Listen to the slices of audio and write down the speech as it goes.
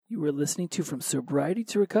You are listening to From Sobriety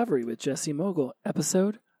to Recovery with Jesse Mogul,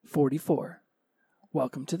 episode 44.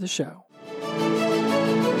 Welcome to the show.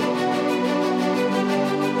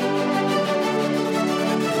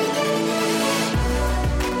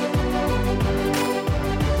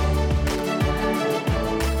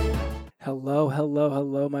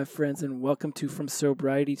 Hello, my friends, and welcome to From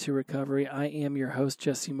Sobriety to Recovery. I am your host,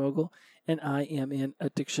 Jesse Mogul, and I am in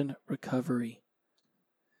addiction recovery.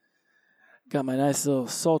 Got my nice little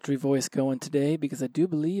sultry voice going today because I do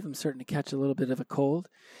believe I'm starting to catch a little bit of a cold.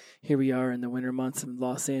 Here we are in the winter months in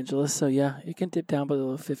Los Angeles, so yeah, it can dip down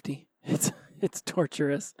below 50. It's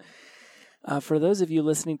torturous. For those of you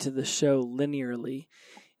listening to the show linearly,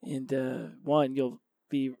 and one, you'll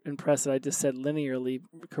be impressed that I just said linearly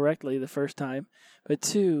correctly the first time. But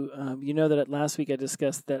two, you know that last week I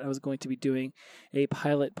discussed that I was going to be doing a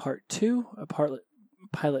pilot part 2, a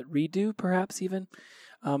pilot redo perhaps even.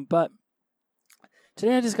 But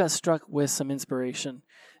today I just got struck with some inspiration.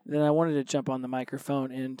 Then I wanted to jump on the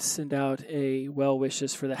microphone and send out a well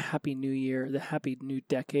wishes for the happy new year, the happy new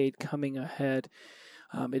decade coming ahead.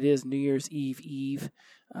 It is New Year's Eve.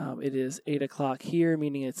 It is 8 o'clock here,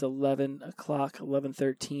 meaning it's 11 o'clock,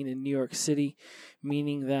 11:13 in New York City,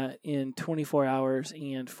 meaning that in 24 hours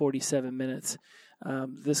and 47 minutes,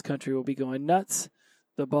 this country will be going nuts.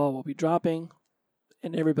 The ball will be dropping,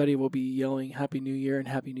 and everybody will be yelling Happy New Year and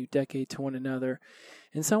Happy New Decade to one another.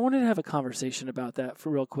 And so I wanted to have a conversation about that for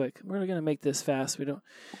real quick. We're going to make this fast. We don't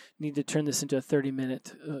need to turn this into a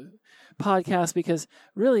 30-minute podcast because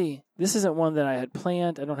really this isn't one that I had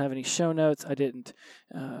planned. I don't have any show notes. I didn't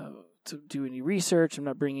to do any research. I'm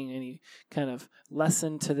not bringing any kind of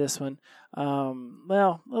lesson to this one.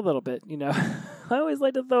 Well, a little bit, you know. I always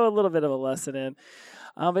like to throw a little bit of a lesson in.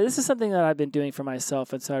 But this is something that I've been doing for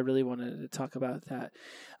myself, and so I really wanted to talk about that.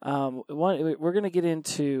 We're going to get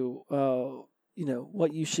into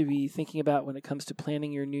what you should be thinking about when it comes to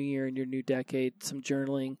planning your new year and your new decade, some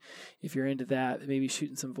journaling, if you're into that, maybe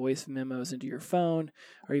shooting some voice memos into your phone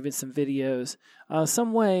or even some videos,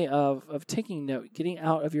 some way of taking note, getting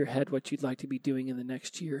out of your head what you'd like to be doing in the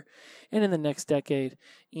next year and in the next decade,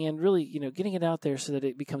 and really, getting it out there so that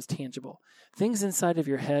it becomes tangible. Things inside of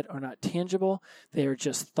your head are not tangible. They are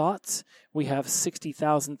just thoughts. We have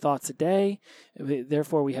 60,000 thoughts a day.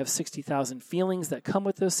 Therefore, we have 60,000 feelings that come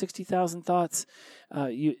with those 60,000 thoughts.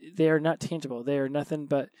 They are not tangible. They are nothing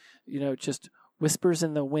but, just whispers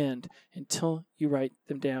in the wind until you write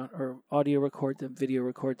them down or audio record them, video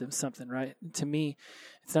record them, something, right? And to me,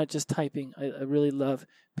 it's not just typing. I really love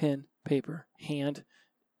pen, paper, hand,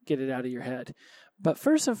 get it out of your head. But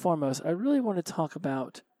first and foremost, I really want to talk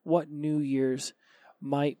about what New Year's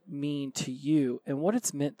might mean to you and what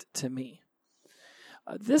it's meant to me.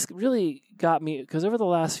 This really got me because over the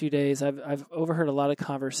last few days, I've overheard a lot of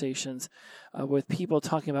conversations with people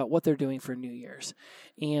talking about what they're doing for New Year's.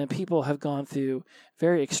 And people have gone through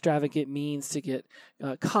very extravagant means to get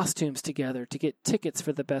costumes together, to get tickets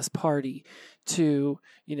for the best party, to,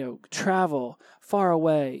 travel far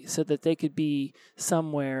away so that they could be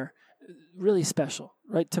somewhere really special,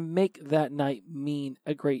 right? To make that night mean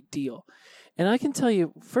a great deal. And I can tell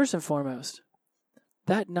you, first and foremost,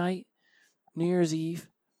 that night, New Year's Eve,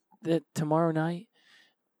 that tomorrow night,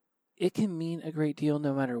 it can mean a great deal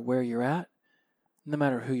no matter where you're at, no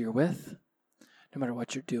matter who you're with, no matter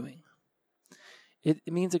what you're doing. It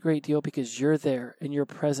means a great deal because you're there and you're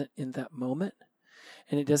present in that moment.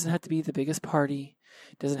 And it doesn't have to be the biggest party.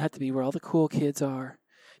 It doesn't have to be where all the cool kids are.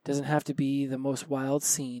 It doesn't have to be the most wild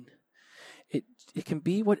scene. It can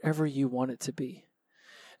be whatever you want it to be.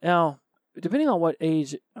 Now, depending on what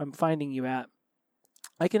age I'm finding you at,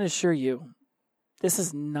 I can assure you, this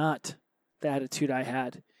is not the attitude I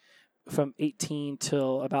had from 18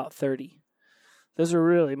 till about 30. Those are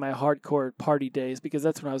really my hardcore party days because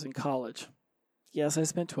that's when I was in college. Yes, I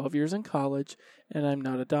spent 12 years in college, and I'm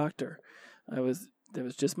not a doctor. That was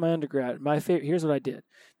just my undergrad. My favorite. Here's what I did: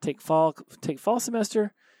 take fall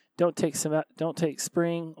semester. Don't take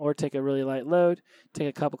spring or take a really light load. Take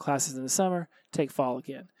a couple classes in the summer. Take fall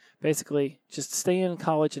again. Basically, just stay in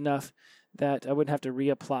college enough that I wouldn't have to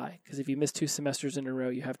reapply. Because if you miss 2 semesters in a row,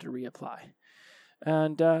 you have to reapply.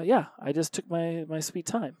 And I just took my sweet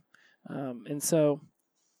time. And so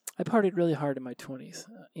I partied really hard in my 20s.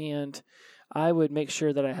 And I would make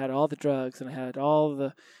sure that I had all the drugs and I had all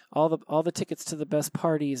the tickets to the best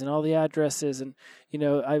parties and all the addresses, and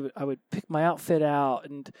I would pick my outfit out,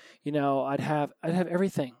 and I'd have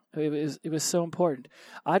everything. It was so important.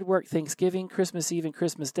 I'd work Thanksgiving, Christmas Eve, and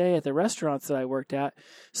Christmas Day at the restaurants that I worked at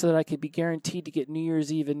so that I could be guaranteed to get New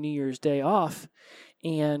Year's Eve and New Year's Day off.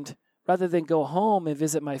 And rather than go home and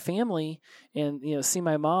visit my family and, see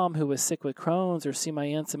my mom who was sick with Crohn's, or see my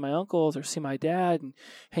aunts and my uncles, or see my dad and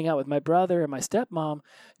hang out with my brother and my stepmom.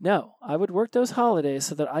 No, I would work those holidays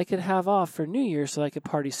so that I could have off for New Year's so I could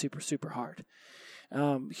party super, super hard.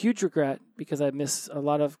 Huge regret, because I miss a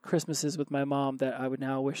lot of Christmases with my mom that I would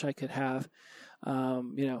now wish I could have.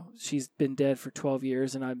 She's been dead for 12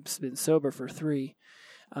 years and I've been sober for 3.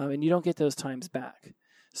 And you don't get those times back.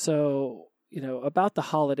 So, about the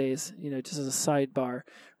holidays, just as a sidebar,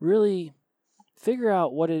 really figure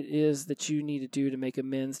out what it is that you need to do to make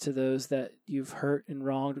amends to those that you've hurt and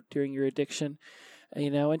wronged during your addiction,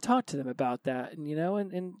 and talk to them about that,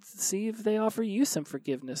 and see if they offer you some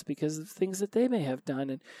forgiveness because of things that they may have done,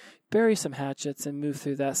 and bury some hatchets and move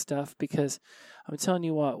through that stuff, because I'm telling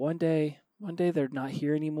you what, one day they're not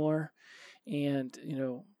here anymore, and,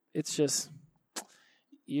 it's just...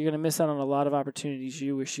 You're going to miss out on a lot of opportunities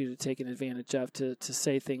you wish you'd have taken advantage of to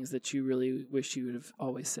say things that you really wish you would have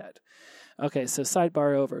always said. Okay, so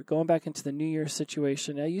sidebar over. Going back into the New Year's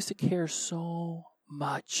situation, I used to care so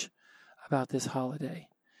much about this holiday.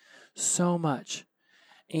 So much.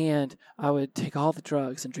 And I would take all the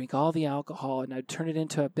drugs and drink all the alcohol, and I'd turn it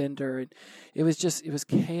into a bender. And it was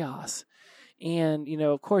chaos. And,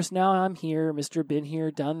 of course, now I'm here, Mr. Been here,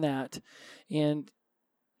 done that. And,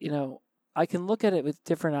 I can look at it with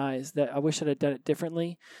different eyes that I wish I'd have done it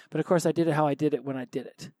differently. But, of course, I did it how I did it when I did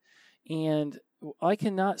it. And I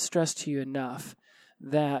cannot stress to you enough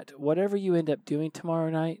that whatever you end up doing tomorrow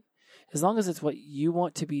night, as long as it's what you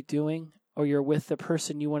want to be doing, or you're with the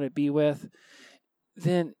person you want to be with,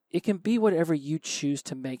 then it can be whatever you choose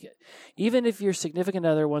to make it. Even if your significant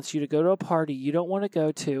other wants you to go to a party you don't want to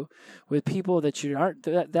go to with people that you aren't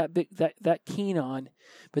that keen on,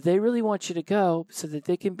 but they really want you to go so that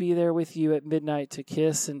they can be there with you at midnight to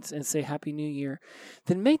kiss and say Happy New Year,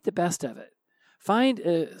 then make the best of it.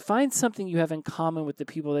 Find something you have in common with the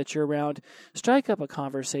people that you're around. Strike up a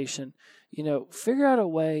conversation. Figure out a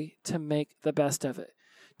way to make the best of it.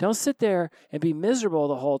 Don't sit there and be miserable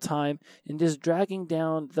the whole time and just dragging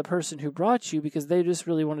down the person who brought you because they just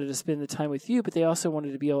really wanted to spend the time with you, but they also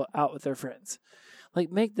wanted to be out with their friends.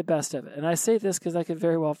 Make the best of it. And I say this because I could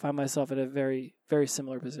very well find myself in a very, very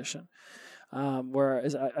similar position,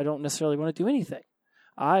 whereas I don't necessarily want to do anything.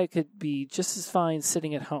 I could be just as fine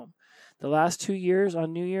sitting at home. The last 2 years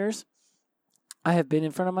on New Year's, I have been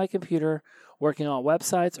in front of my computer working on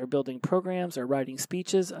websites or building programs or writing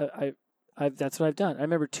speeches. That's what I've done. I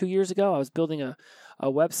remember 2 years ago, I was building a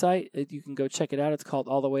website. You can go check it out. It's called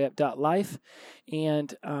allthewayup.life.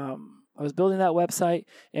 And I was building that website.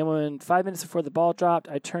 And when 5 minutes before the ball dropped,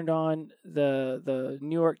 I turned on the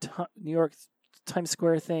New York Times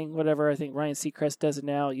Square thing, whatever. I think Ryan Seacrest does it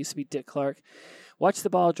now. It used to be Dick Clark. Watched the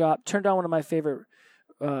ball drop, turned on one of my favorite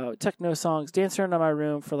techno songs, danced around in my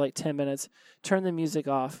room for 10 minutes, turned the music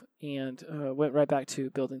off, and went right back to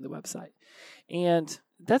building the website. And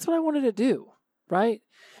that's what I wanted to do, right?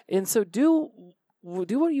 And so do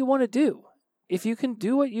what you want to do. If you can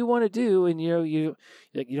do what you want to do, and you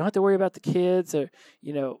don't have to worry about the kids or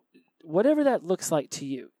whatever that looks like to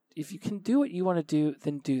you. If you can do what you want to do,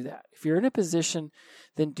 then do that. If you're in a position,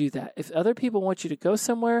 then do that. If other people want you to go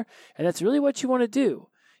somewhere and that's really what you want to do,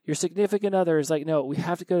 your significant other is like, no, we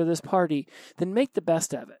have to go to this party, then make the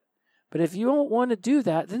best of it. But if you don't want to do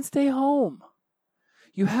that, then stay home.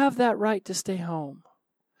 You have that right to stay home.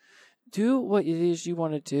 Do what it is you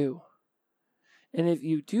want to do. And if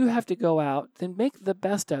you do have to go out, then make the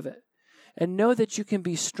best of it. And know that you can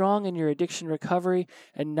be strong in your addiction recovery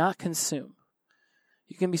and not consume.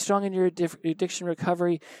 You can be strong in your addiction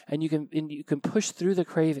recovery and you can push through the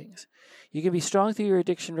cravings. You can be strong through your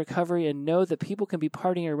addiction recovery and know that people can be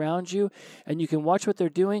partying around you and you can watch what they're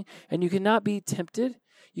doing and you cannot be tempted.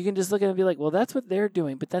 You can just look at it and be like, well, that's what they're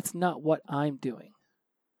doing, but that's not what I'm doing.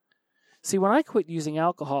 See, when I quit using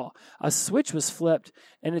alcohol, a switch was flipped,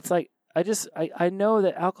 and it's like I know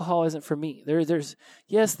that alcohol isn't for me. There's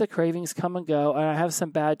yes, the cravings come and go, and I have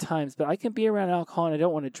some bad times, but I can be around alcohol and I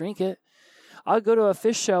don't want to drink it. I'll go to a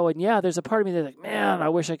Phish show, and yeah, there's a part of me that's like, man, I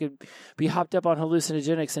wish I could be hopped up on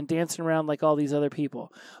hallucinogenics and dancing around like all these other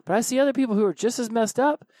people. But I see other people who are just as messed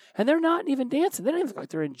up, and they're not even dancing. They don't even look like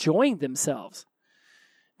they're enjoying themselves.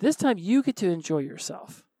 This time, you get to enjoy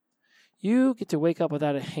yourself. You get to wake up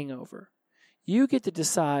without a hangover. You get to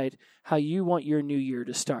decide how you want your new year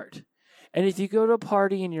to start. And if you go to a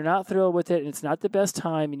party and you're not thrilled with it and it's not the best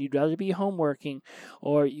time and you'd rather be home working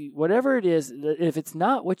or whatever it is, if it's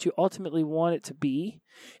not what you ultimately want it to be,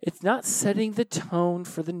 it's not setting the tone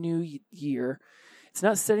for the new year. It's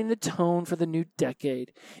not setting the tone for the new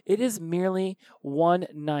decade. It is merely one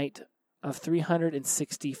night of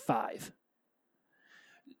 365.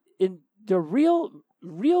 in the real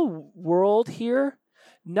world here,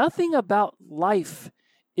 nothing about life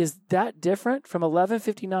is that different from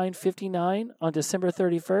 11:59:59 on December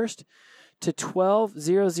 31st to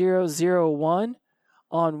 12:00:01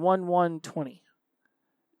 on 1/1/20.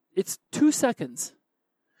 It's 2 seconds.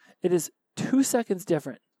 It is 2 seconds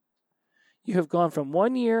different. You have gone from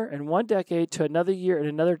 1 year and 1 decade to another year and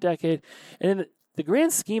another decade. And in the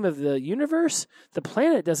grand scheme of the universe, the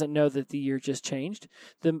planet doesn't know that the year just changed.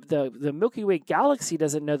 The Milky Way galaxy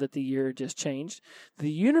doesn't know that the year just changed.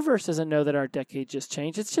 The universe doesn't know that our decade just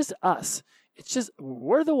changed. It's just us. It's just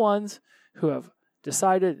we're the ones who have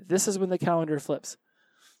decided this is when the calendar flips.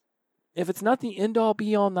 If it's not the end-all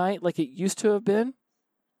be-all night like it used to have been,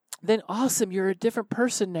 then awesome, you're a different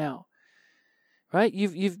person now. Right?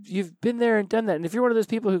 You've been there and done that. And if you're one of those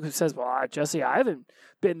people who says, well, Jesse, I haven't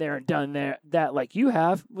been there and done that like you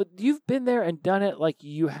have, well, you've been there and done it like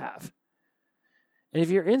you have. And if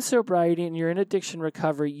you're in sobriety and you're in addiction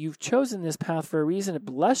recovery, you've chosen this path for a reason.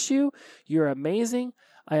 Bless you. You're amazing.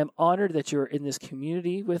 I am honored that you're in this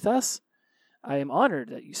community with us. I am honored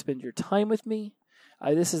that you spend your time with me.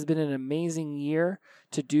 This has been an amazing year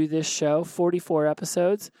to do this show, 44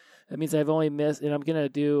 episodes. That means I've only missed, and I'm going to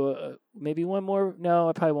do maybe one more. No,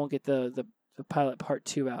 I probably won't get the pilot part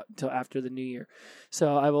 2 out until after the new year.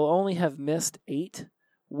 So I will only have missed 8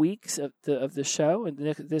 weeks of the show. And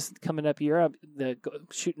this coming up year, I'm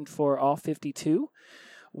shooting for all 52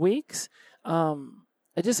 weeks. I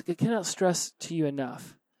cannot stress to you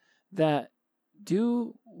enough that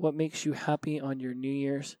do what makes you happy on your New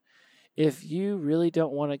Year's. If you really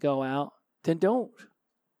don't want to go out, then don't.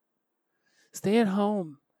 Stay at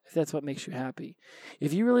home. If that's what makes you happy.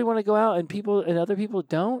 If you really want to go out and other people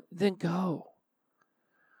don't, then go.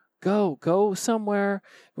 Go somewhere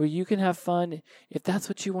where you can have fun if that's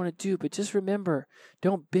what you want to do. But just remember,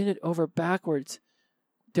 don't bend it over backwards.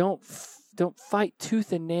 Don't fight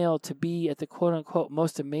tooth and nail to be at the quote unquote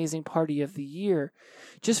most amazing party of the year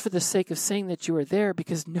just for the sake of saying that you were there,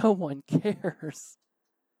 because no one cares.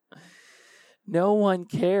 No one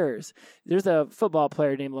cares. There's a football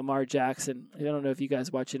player named Lamar Jackson. I don't know if you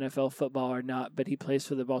guys watch NFL football or not, but he plays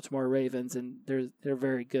for the Baltimore Ravens, and they're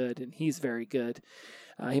very good, and he's very good.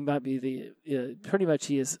 He might be pretty much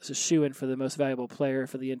he is a shoo-in for the most valuable player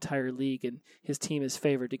for the entire league, and his team is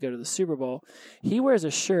favored to go to the Super Bowl. He wears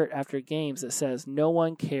a shirt after games that says, "No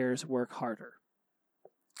one cares, work harder."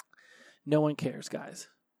 No one cares, guys.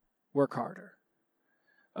 Work harder.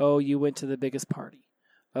 Oh, you went to the biggest party.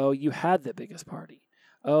 Oh, you had the biggest party.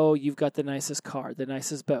 Oh, you've got the nicest car, the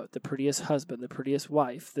nicest boat, the prettiest husband, the prettiest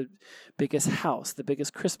wife, the biggest house, the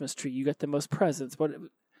biggest Christmas tree. You got the most presents.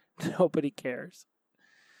 Nobody cares.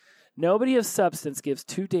 Nobody of substance gives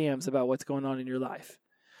 2 damns about what's going on in your life.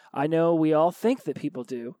 I know we all think that people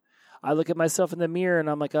do. I look at myself in the mirror and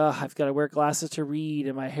I'm like, oh, I've got to wear glasses to read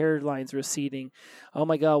and my hairline's receding. Oh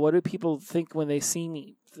my God, what do people think when they see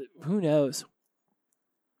me? Who knows?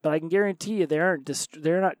 But I can guarantee you they're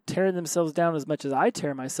not tearing themselves down as much as I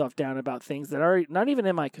tear myself down about things that are not even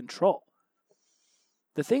in my control.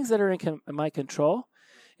 The things that are in my control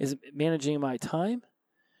is managing my time,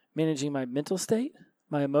 managing my mental state,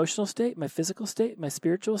 my emotional state, my physical state, my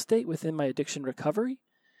spiritual state within my addiction recovery,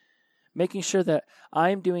 making sure that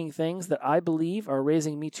I'm doing things that I believe are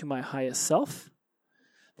raising me to my highest self,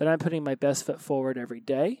 that I'm putting my best foot forward every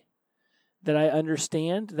day, that I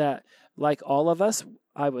understand that, like all of us,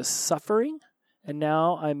 I was suffering, and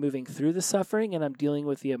now I'm moving through the suffering, and I'm dealing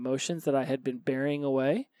with the emotions that I had been burying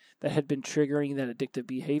away, that had been triggering that addictive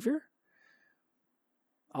behavior.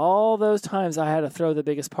 All those times I had to throw the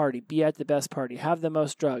biggest party, be at the best party, have the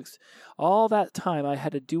most drugs. All that time I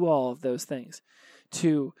had to do all of those things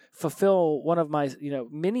to fulfill one of my,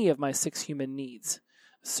 many of my 6 human needs: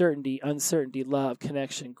 certainty, uncertainty, love,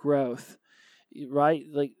 connection, growth. Right?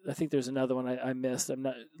 Like, I think there's another one I missed.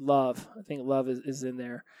 Love. I think love is in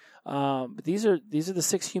there. But these are the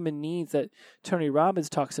 6 human needs that Tony Robbins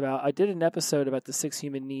talks about. I did an episode about the 6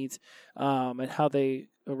 human needs and how they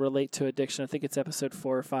relate to addiction. I think it's episode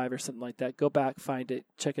 4 or 5 or something like that. Go back, find it,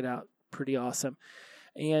 check it out. Pretty awesome.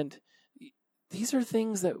 And these are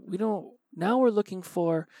things that we don't. Now we're looking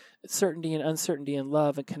for certainty and uncertainty and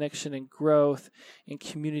love and connection and growth and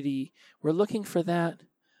community. We're looking for that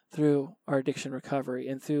through our addiction recovery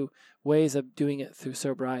and through ways of doing it through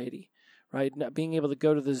sobriety, right? Not being able to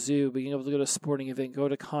go to the zoo, being able to go to a sporting event, go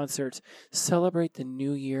to concerts, celebrate the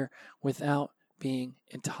new year without being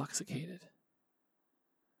intoxicated.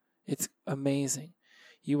 It's amazing.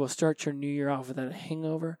 You will start your new year off without a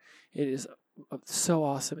hangover. It is so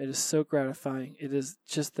awesome. It is so gratifying. It is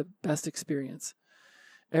just the best experience.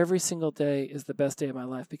 Every single day is the best day of my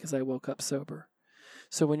life because I woke up sober.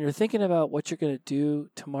 So when you're thinking about what you're going to do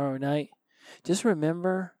tomorrow night, just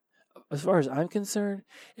remember, as far as I'm concerned,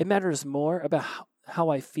 it matters more about how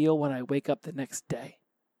I feel when I wake up the next day.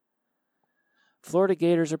 Florida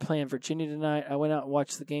Gators are playing Virginia tonight. I went out and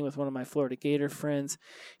watched the game with one of my Florida Gator friends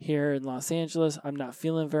here in Los Angeles. I'm not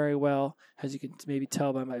feeling very well, as you can maybe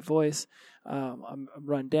tell by my voice. I'm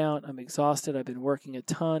run down. I'm exhausted. I've been working a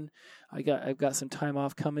ton. I've got some time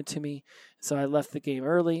off coming to me, so I left the game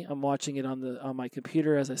early. I'm watching it on my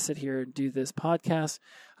computer as I sit here and do this podcast.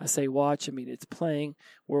 I say watch. I mean, it's playing.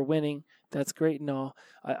 We're winning. That's great and all.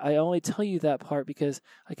 I only tell you that part because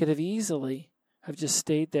I could have easily have just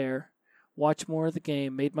stayed there, watch more of the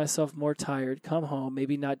game, made myself more tired, come home,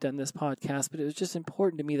 maybe not done this podcast, but it was just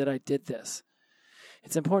important to me that I did this.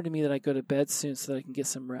 It's important to me that I go to bed soon so that I can get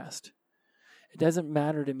some rest. It doesn't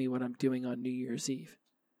matter to me what I'm doing on New Year's Eve.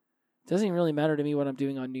 It doesn't even really matter to me what I'm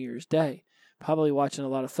doing on New Year's Day. Probably watching a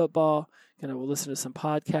lot of football, going to listen to some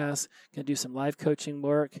podcasts, going to do some live coaching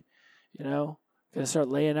work, going to start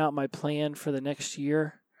laying out my plan for the next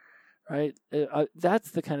year, right?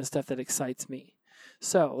 That's the kind of stuff that excites me.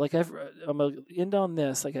 So, I'm going to end on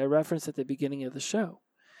this, like I referenced at the beginning of the show,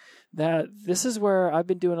 that this is where I've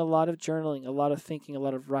been doing a lot of journaling, a lot of thinking, a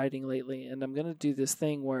lot of writing lately, and I'm going to do this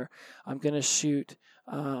thing where I'm going to shoot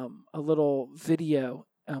a little video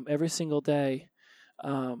every single day,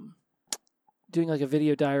 doing like a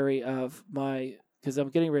video diary of because I'm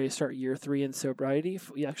getting ready to start year 3 in sobriety,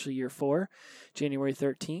 actually year 4, January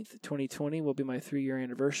 13th, 2020 will be my 3-year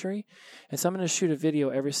anniversary, and so I'm going to shoot a video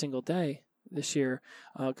every single day this year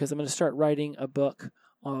because I'm going to start writing a book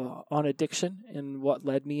on addiction and what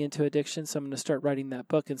led me into addiction. So I'm going to start writing that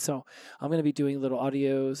book. And so I'm going to be doing little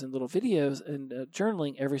audios and little videos and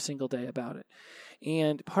journaling every single day about it.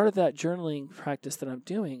 And part of that journaling practice that I'm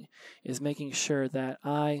doing is making sure that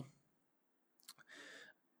I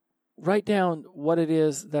write down what it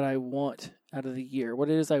is that I want out of the year, what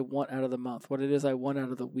it is I want out of the month, what it is I want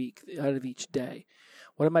out of the week, out of each day.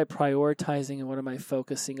 What am I prioritizing and what am I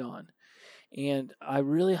focusing on? And I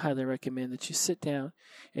really highly recommend that you sit down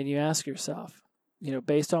and you ask yourself,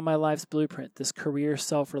 based on my life's blueprint, this career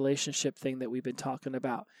self-relationship thing that we've been talking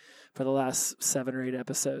about for the last 7 or 8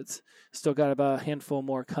 episodes, still got about a handful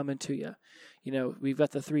more coming to you. We've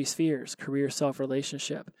got the 3 spheres, career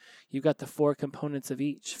self-relationship. You've got the 4 components of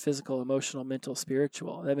each, physical, emotional, mental,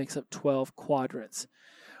 spiritual. That makes up 12 quadrants.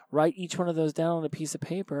 Write each one of those down on a piece of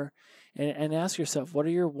paper and ask yourself, what are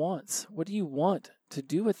your wants? What do you want to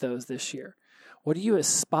do with those this year? What do you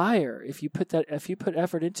aspire, if you put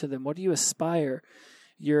effort into them, what do you aspire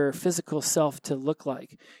your physical self to look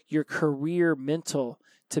like, your career mental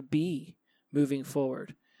to be moving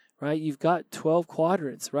forward, right? You've got 12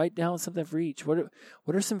 quadrants. Write down something for each. What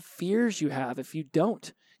are some fears you have if you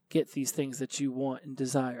don't get these things that you want and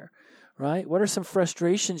desire, right? What are some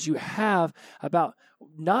frustrations you have about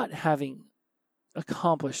not having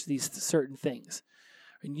accomplished these certain things?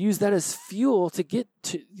 And use that as fuel to get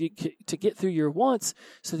through your wants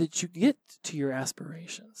so that you get to your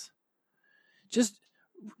aspirations. Just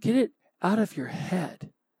get it out of your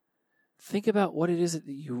head. Think about what it is that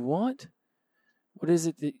you want, what is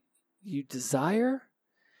it that you desire,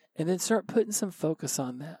 and then start putting some focus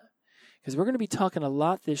on that. Because we're going to be talking a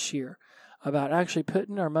lot this year about actually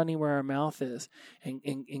putting our money where our mouth is and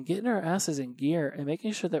getting our asses in gear and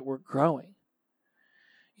making sure that we're growing.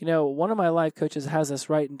 One of my life coaches has us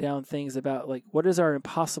writing down things about what is our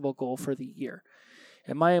impossible goal for the year.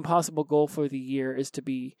 And my impossible goal for the year is to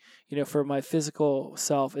be, for my physical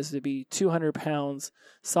self, is to be 200 pounds,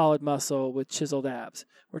 solid muscle with chiseled abs.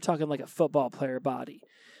 We're talking like a football player body.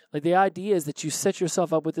 The idea is that you set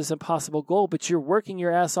yourself up with this impossible goal, but you're working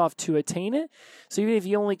your ass off to attain it. So even if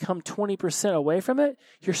you only come 20% away from it,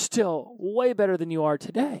 you're still way better than you are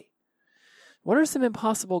today. What are some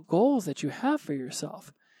impossible goals that you have for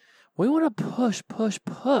yourself? We want to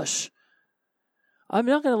push. I'm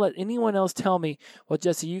not going to let anyone else tell me, well,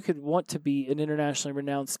 Jesse, you could want to be an internationally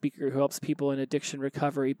renowned speaker who helps people in addiction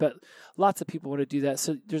recovery, but lots of people want to do that,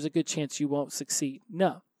 so there's a good chance you won't succeed.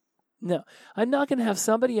 No. I'm not going to have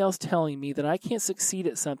somebody else telling me that I can't succeed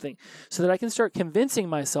at something so that I can start convincing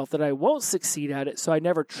myself that I won't succeed at it, so I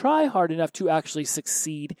never try hard enough to actually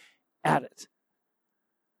succeed at it.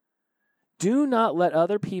 Do not let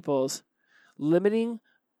other people's limiting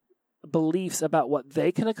beliefs about what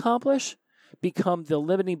they can accomplish become the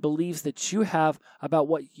limiting beliefs that you have about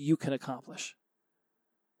what you can accomplish.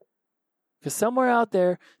 Because somewhere out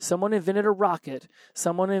there, someone invented a rocket,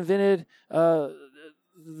 someone invented a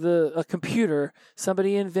computer,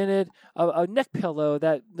 somebody invented a neck pillow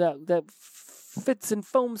that fits and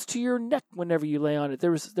foams to your neck whenever you lay on it.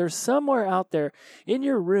 There's somewhere out there in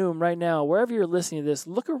your room right now, wherever you're listening to this,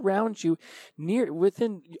 look around you,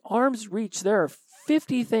 within arm's reach. There are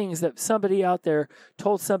 50 things that somebody out there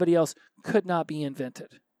told somebody else could not be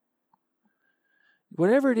invented.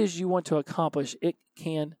 Whatever it is you want to accomplish, it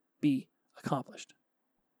can be accomplished.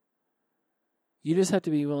 You just have to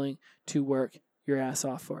be willing to work your ass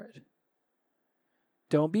off for it.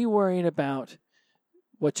 Don't be worrying about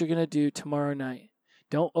what you're going to do tomorrow night.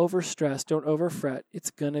 Don't overstress. Don't overfret.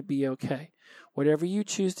 It's going to be okay. Whatever you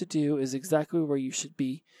choose to do is exactly where you should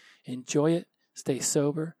be. Enjoy it. Stay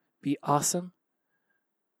sober. Be awesome.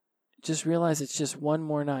 Just realize it's just one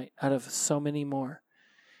more night out of so many more.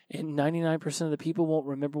 And 99% of the people won't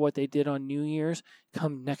remember what they did on New Year's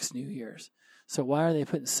come next New Year's. So why are they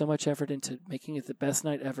putting so much effort into making it the best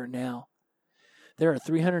night ever now? There are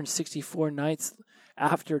 364 nights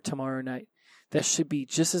after tomorrow night that should be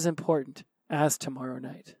just as important as tomorrow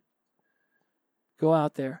night. Go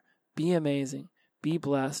out there, be amazing, be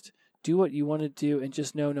blessed, do what you want to do, and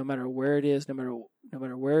just know no matter where it is, no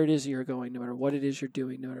matter where it is you're going, no matter what it is you're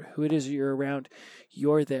doing, no matter who it is you're around,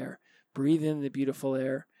 you're there. Breathe in the beautiful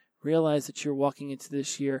air. Realize that you're walking into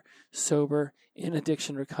this year sober, in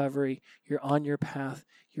addiction recovery. You're on your path.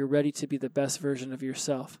 You're ready to be the best version of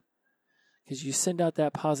yourself. Because you send out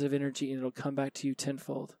that positive energy and it'll come back to you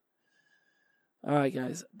tenfold. All right,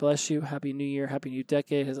 guys. Bless you. Happy New Year. Happy New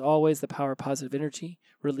Decade. As always, the power of positive energy.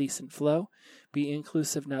 Release and flow. Be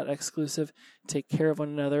inclusive, not exclusive. Take care of one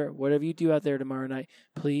another. Whatever you do out there tomorrow night,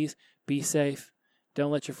 please be safe.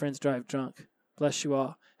 Don't let your friends drive drunk. Bless you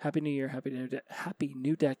all. Happy New Year. Happy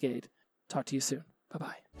New Decade. Talk to you soon.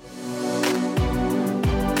 Bye-bye.